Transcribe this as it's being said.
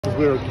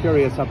we were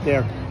curious up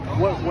there.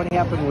 What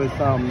happened with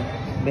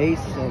Mace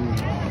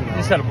and? He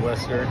just had a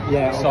blister.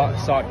 Yeah.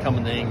 Saw it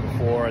coming the inning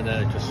before, and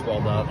then it just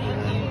swelled up.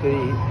 And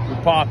then we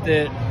popped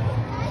it.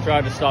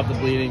 Tried to stop the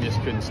bleeding,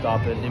 just couldn't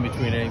stop it. In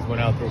between innings,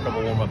 went out, threw a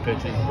couple warm-up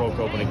pitches, broke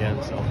open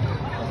again. So,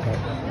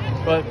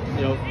 but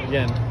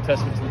again,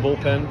 testament to the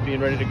bullpen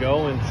being ready to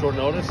go and short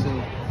notice,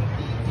 and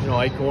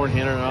Eichhorn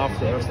handing it off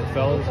to the rest of the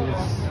fellas. It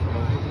was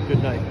a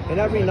good night.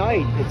 And every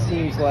night it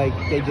seems like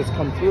they just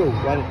come through.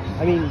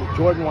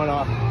 Jordan went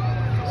off,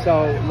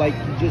 so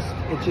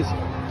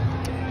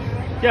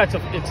yeah,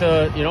 it's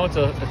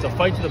a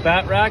fight to the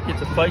bat rack.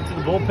 It's a fight to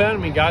the bullpen. I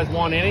mean, guys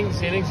want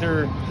innings. Innings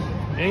are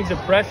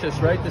precious,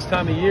 right, this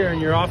time of year,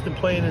 and you're often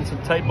playing in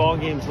some tight ball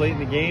games late in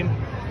the game,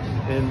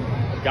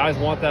 and guys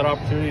want that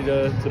opportunity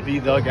to be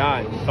the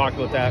guy. We talked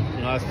about that in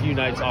the last few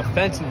nights.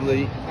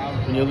 Offensively,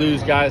 when you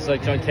lose guys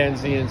like John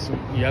Kenzie and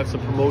you have some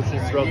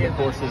promotions throughout the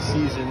course of the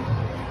season,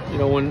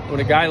 when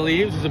a guy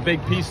leaves, it's a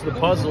big piece of the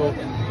puzzle.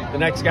 The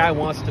next guy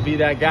wants to be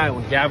that guy.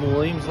 When Gavin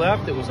Williams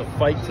left, it was a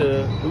fight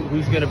to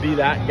who's going to be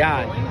that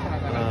guy.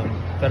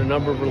 We've had a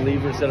number of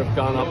relievers that have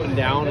gone up and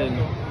down, and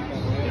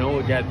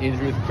we got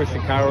injury with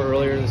Christian Cairo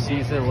earlier in the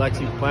season.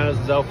 Alexi Planas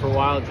was out for a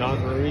while.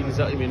 Jonathan Rodriguez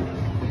out. I mean,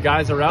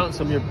 guys are out, and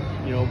some of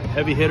your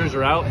heavy hitters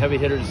are out. Heavy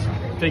hitters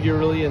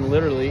figuratively and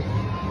literally.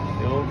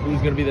 Who's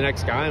going to be the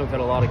next guy? And we've had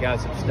a lot of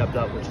guys that have stepped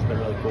up, which has been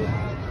really cool.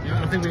 Yeah, I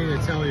don't think we need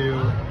to tell you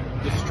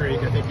the streak.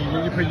 I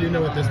think you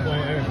know at this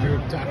point. We were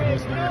talking about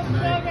this night after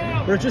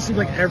night, but it just seems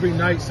like every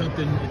night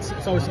something. It's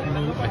always something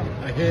new. Like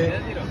a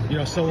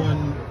hit,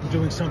 someone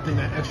doing something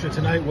that extra.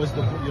 Tonight was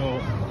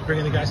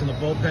bringing the guys in the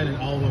bullpen, and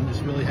all of them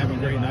just really having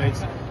great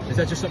nights. Is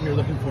that just something you're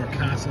looking for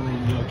constantly,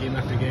 game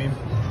after game?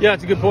 Yeah,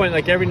 it's a good point.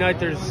 Like every night,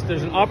 there's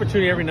an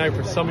opportunity every night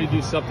for somebody to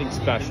do something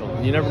special.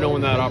 And you never know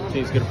when that opportunity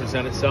is going to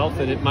present itself,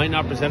 and it might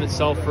not present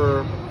itself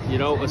for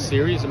a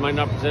series. It might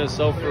not present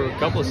itself for a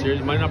couple of series.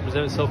 It might not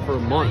present itself for a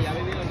month.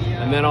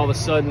 And then all of a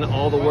sudden,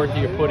 all the work that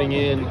you're putting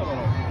in,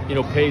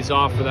 pays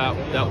off for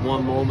that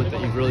one moment that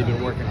you've really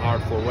been working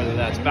hard for, whether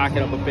that's backing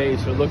up a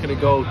base or looking to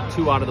go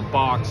 2 out of the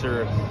box,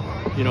 or,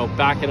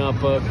 backing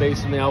up a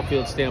base from the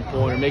outfield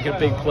standpoint, or making a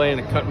big play in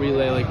a cut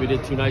relay like we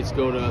did 2 nights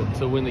ago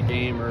to win the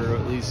game, or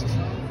at least,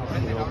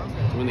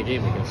 to win the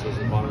game, I guess, was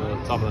the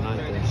top of the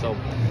ninth there. So,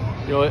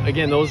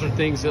 again, those are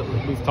things that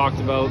we've talked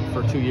about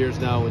for 2 years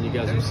now. When you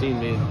guys have seen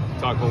me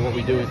talk about what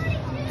we do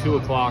at 2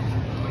 o'clock,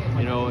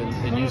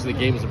 and use the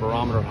game as a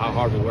barometer of how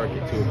hard we work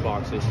at 2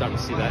 o'clock. So you're starting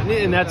to see that.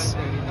 And that's,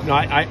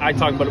 I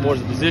talk about it more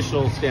as a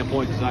positional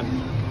standpoint, because I'm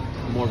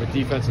more of a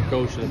defensive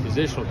coach and a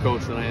positional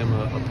coach than I am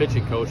a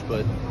pitching coach.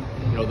 But,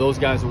 those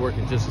guys are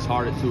working just as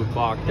hard at 2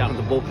 o'clock down in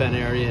the bullpen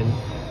area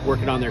and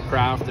working on their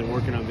craft and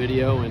working on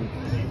video. And,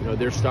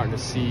 they're starting to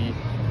see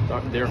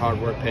their hard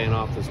work paying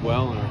off as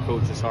well, and our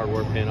coach's hard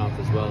work paying off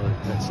as well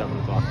at 7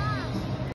 o'clock.